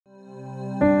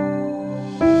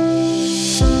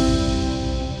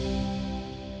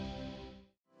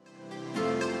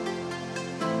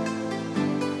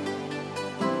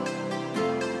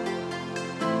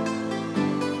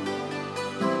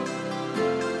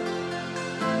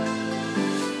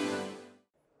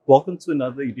Welcome to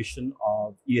another edition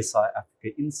of ESI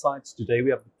Africa Insights. Today we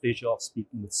have the pleasure of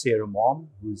speaking with Malm,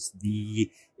 who's the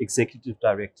Executive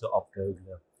Director of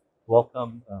GOGLA.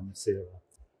 Welcome, Sarah.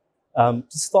 To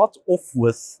start off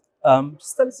with,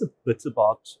 just tell us a bit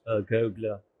about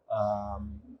GOGLA,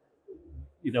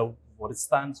 what it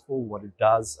stands for, what it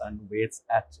does, and where it's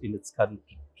at in its current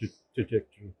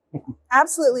trajectory.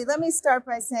 Absolutely. Let me start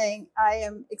by saying I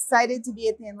am excited to be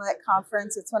at the Inlet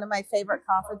Conference. It's one of my favorite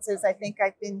conferences. I think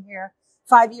I've been here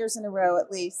 5 years in a row at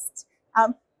least.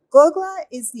 GOGLA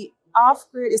is the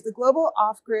Global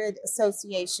Off-Grid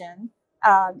Association,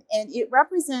 and it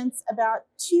represents about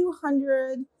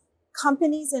 200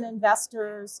 companies and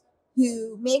investors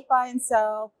who make, buy, and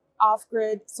sell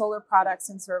off-grid solar products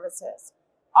and services.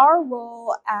 Our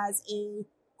role as a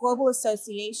global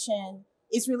association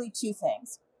is really two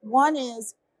things. One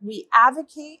is we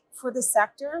advocate for the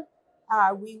sector.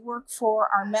 We work for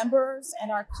our members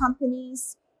and our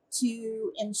companies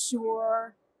to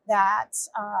ensure that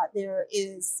there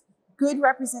is good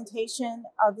representation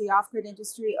of the off-grid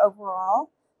industry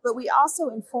overall, but we also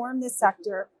inform the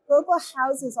sector. GOGLA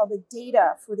houses all the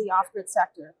data for the off-grid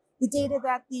sector, the data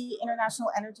that the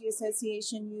International Energy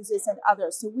Association uses and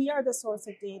others. So we are the source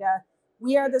of data.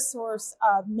 We are the source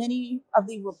of many of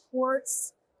the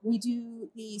reports. We do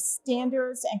the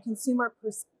standards and consumer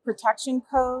protection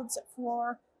codes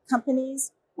for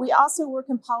companies. We also work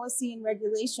in policy and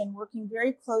regulation, working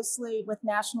very closely with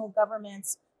national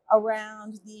governments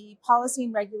around the policy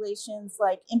and regulations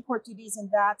like import duties and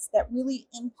VATs that really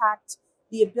impact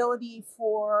the ability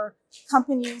for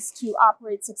companies to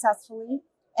operate successfully.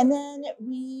 And then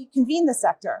we convene the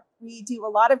sector. We do a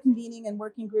lot of convening and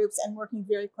working groups and working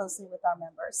very closely with our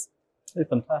members. Hey,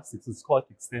 fantastic. So it's quite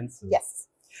extensive. Yes.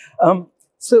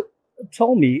 So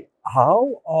tell me,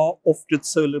 how are off-grid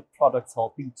solar products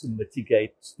helping to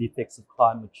mitigate the effects of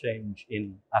climate change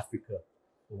in Africa?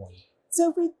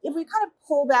 So if we kind of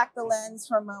pull back the lens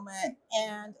for a moment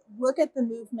and look at the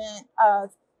movement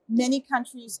of many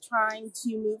countries trying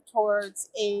to move towards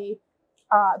a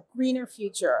greener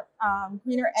future,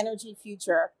 greener energy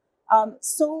future,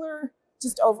 solar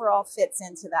just overall fits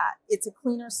into that. It's a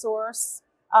cleaner source.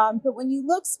 But when you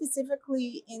look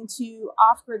specifically into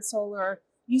off-grid solar,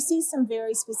 you see some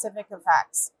very specific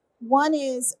effects. One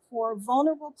is for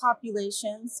vulnerable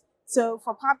populations. So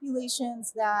for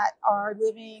populations that are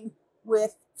living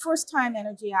with first-time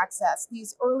energy access,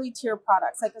 these early tier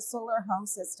products like a solar home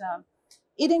system,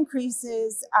 it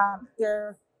increases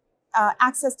their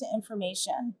access to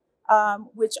information,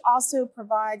 which also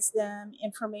provides them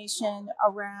information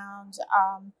around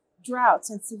droughts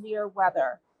and severe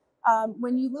weather.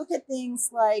 When you look at things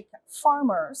like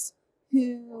farmers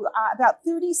who about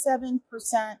 37%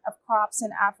 of crops in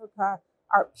Africa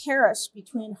are perished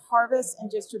between harvest and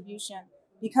distribution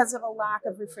because of a lack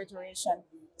of refrigeration.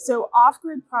 So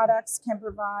off-grid products can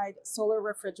provide solar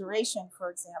refrigeration, for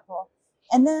example.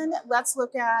 And then let's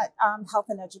look at health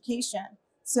and education.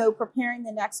 So preparing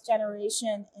the next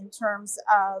generation in terms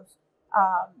of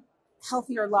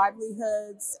healthier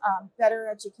livelihoods, better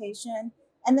education,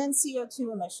 and then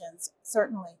CO2 emissions,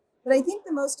 certainly. But I think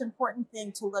the most important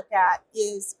thing to look at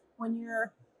is when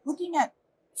you're looking at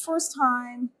first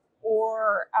time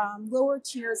or lower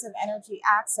tiers of energy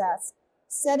access,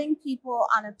 setting people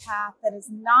on a path that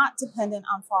is not dependent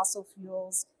on fossil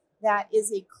fuels, that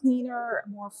is a cleaner,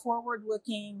 more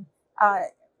forward-looking,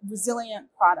 resilient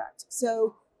product.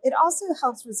 So it also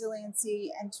helps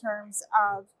resiliency in terms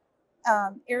of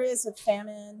areas of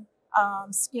famine,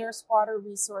 scarce water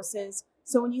resources.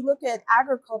 So when you look at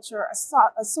agriculture,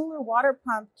 a solar water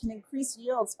pump can increase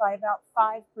yields by about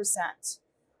 5%.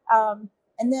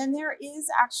 And then there is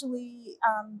actually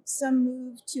some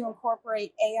move to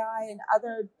incorporate AI and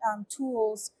other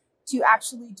tools to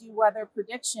actually do weather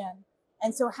prediction.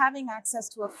 And so having access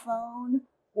to a phone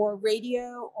or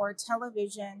radio or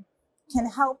television can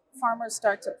help farmers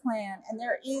start to plan. And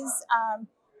there is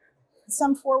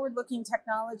some forward-looking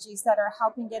technologies that are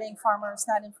helping getting farmers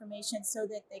that information so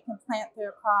that they can plant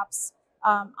their crops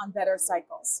on better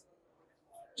cycles.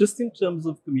 Just in terms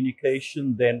of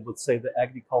communication then with, say, the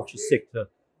agriculture sector,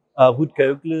 would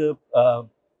GOGLA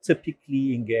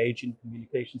typically engage in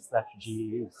communication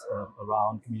strategies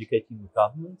around communicating with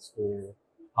governments, or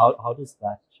how does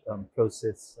that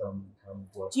process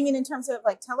work? Do you mean in terms of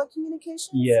like telecommunications?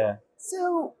 Yeah.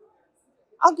 So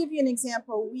I'll give you an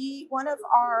example. One of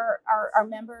our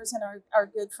members and our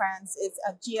good friends is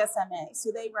a GSMA.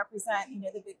 So they represent,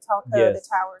 the big telco, Yes. the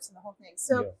towers and the whole thing.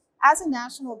 So Yeah. as a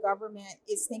national government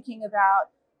is thinking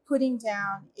about putting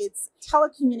down its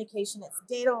telecommunication, its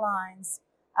data lines,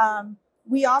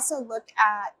 We also look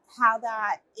at how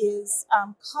that is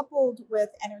coupled with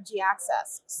energy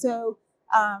access. So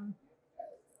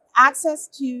access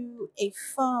to a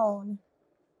phone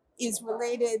is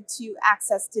related to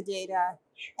access to data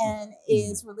and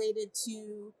is related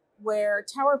to where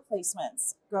tower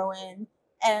placements go in.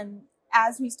 And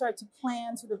as we start to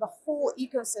plan sort of the whole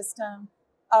ecosystem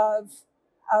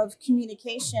of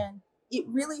communication, it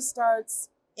really starts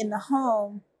in the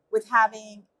home with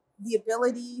having the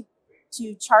ability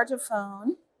to charge a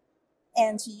phone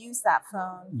and to use that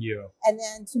phone, and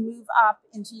then to move up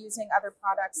into using other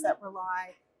products that rely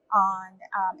on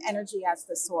energy as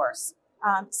the source.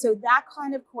 So that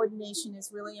kind of coordination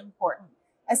is really important.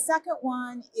 A second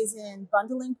one is in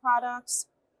bundling products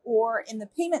or in the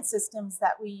payment systems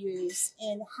that we use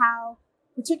in how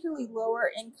particularly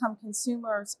lower income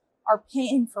consumers are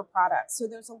paying for products. So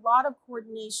there's a lot of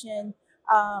coordination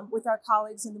with our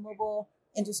colleagues in the mobile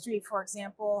industry, for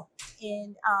example,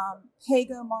 in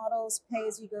pay-go models,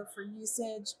 pay-as-you-go for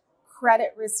usage,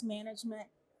 credit risk management,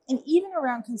 and even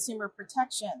around consumer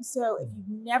protection. So if you've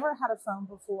never had a phone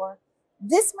before,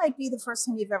 this might be the first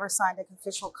time you've ever signed an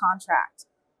official contract.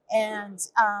 And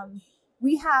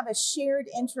we have a shared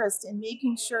interest in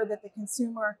making sure that the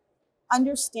consumer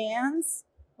understands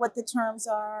what the terms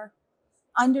are,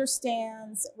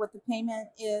 understands what the payment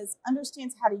is,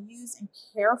 understands how to use and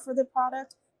care for the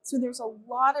product. So there's a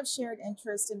lot of shared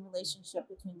interest and relationship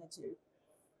between the two.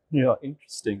 Yeah,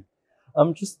 interesting.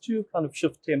 Just to kind of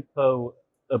shift tempo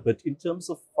a bit, in terms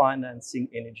of financing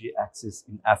energy access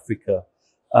in Africa,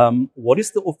 what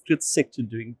is the off-grid sector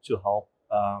doing to help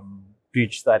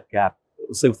bridge that gap,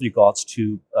 so with regards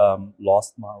to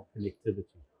last mile connectivity?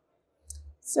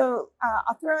 So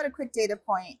I'll throw out a quick data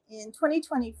point. In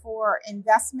 2024,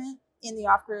 investment in the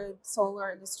off-grid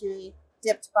solar industry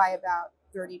dipped by about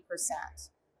 30%.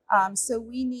 So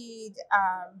we need,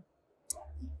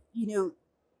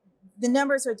 the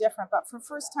numbers are different, but for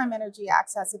first-time energy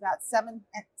access, about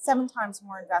seven times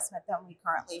more investment than we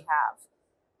currently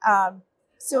have.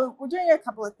 So we're doing a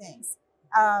couple of things.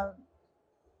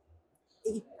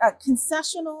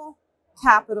 Concessional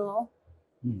capital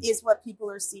is what people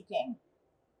are seeking.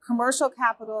 Commercial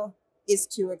capital is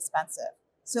too expensive.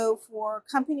 So for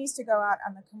companies to go out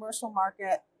on the commercial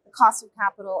market, the cost of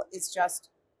capital is just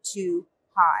too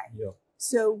high. Yeah.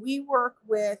 So we work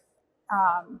with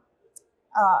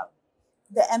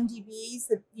the MDBs,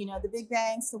 the big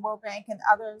banks, the World Bank and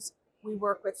others. We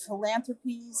work with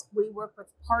philanthropies. We work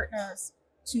with partners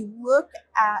to look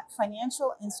at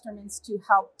financial instruments to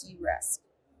help de-risk.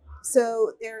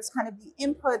 So there's kind of the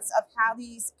inputs of how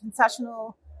these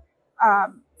concessional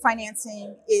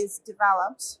financing is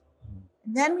developed.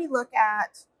 And then we look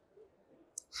at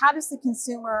what can the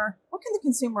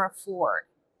consumer afford?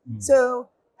 So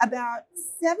about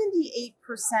 78%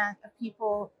 of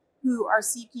people who are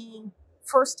seeking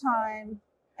first-time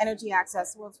energy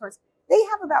access, world's first, they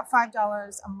have about $5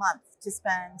 a month to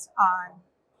spend on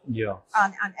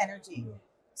energy. Yeah.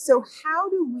 So how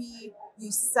do we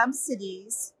use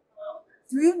subsidies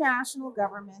through national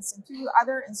governments and through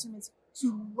other instruments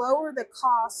to lower the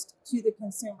cost to the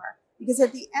consumer? Because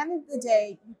at the end of the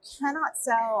day, you cannot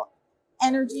sell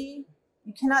energy,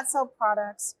 you cannot sell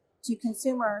products to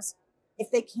consumers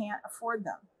if they can't afford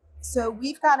them. So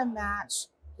we've got to match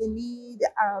the need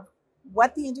of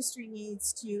what the industry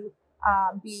needs to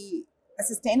be a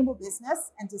sustainable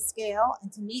business and to scale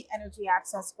and to meet energy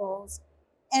access goals.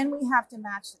 And we have to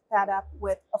match that up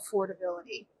with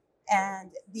affordability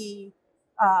and the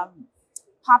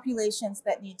populations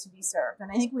that need to be served.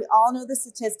 And I think we all know the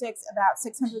statistics, about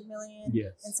 600 million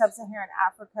in sub-Saharan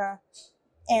Africa.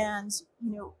 And,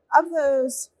 of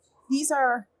those, these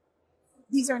are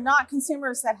not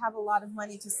consumers that have a lot of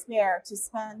money to spare to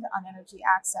spend on energy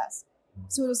access.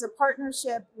 So it is a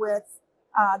partnership with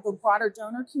the broader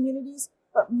donor communities,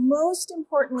 but most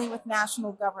importantly with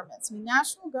national governments. I mean,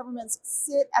 national governments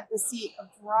sit at the seat of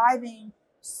driving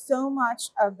so much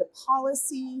of the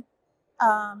policy,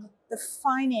 the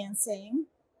financing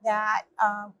that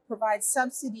provides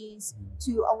subsidies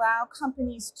to allow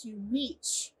companies to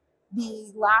reach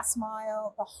the last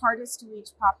mile, the hardest to reach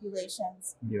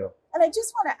populations. Yeah. And I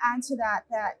just want to add to that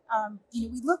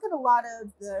we look at a lot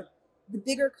of the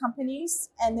bigger companies,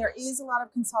 and there is a lot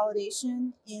of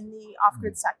consolidation in the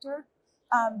off-grid sector.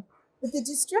 But the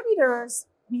distributors,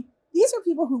 these are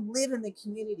people who live in the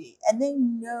community, and they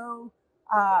know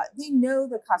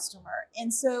the customer.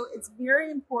 And so it's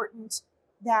very important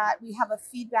that we have a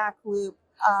feedback loop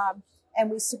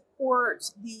and we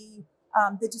support the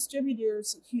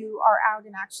distributors who are out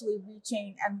and actually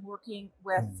reaching and working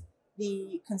with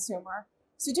the consumer.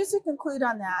 So just to conclude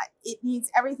on that, it needs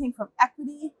everything from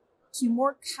equity to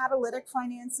more catalytic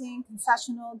financing,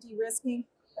 concessional, de-risking,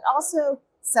 but also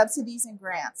subsidies and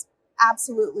grants.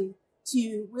 Absolutely,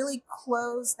 to really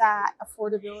close that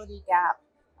affordability gap.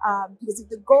 Because if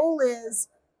the goal is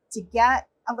to get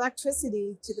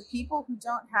electricity to the people who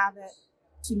don't have it,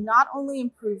 to not only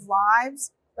improve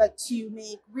lives, but to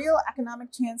make real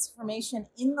economic transformation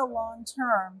in the long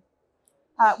term,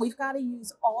 we've got to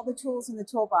use all the tools in the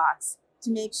toolbox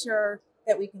to make sure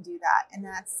that we can do that. And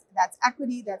that's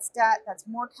equity, that's debt, that's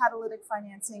more catalytic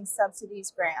financing,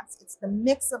 subsidies, grants. It's the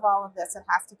mix of all of this that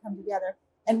has to come together,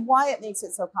 and why it makes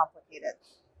it so complicated.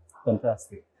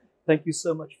 Fantastic. Thank you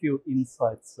so much for your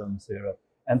insights, Sarah.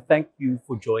 And thank you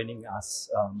for joining us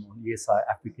on ESI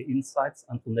Africa Insights.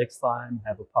 Until next time,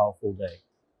 have a powerful day.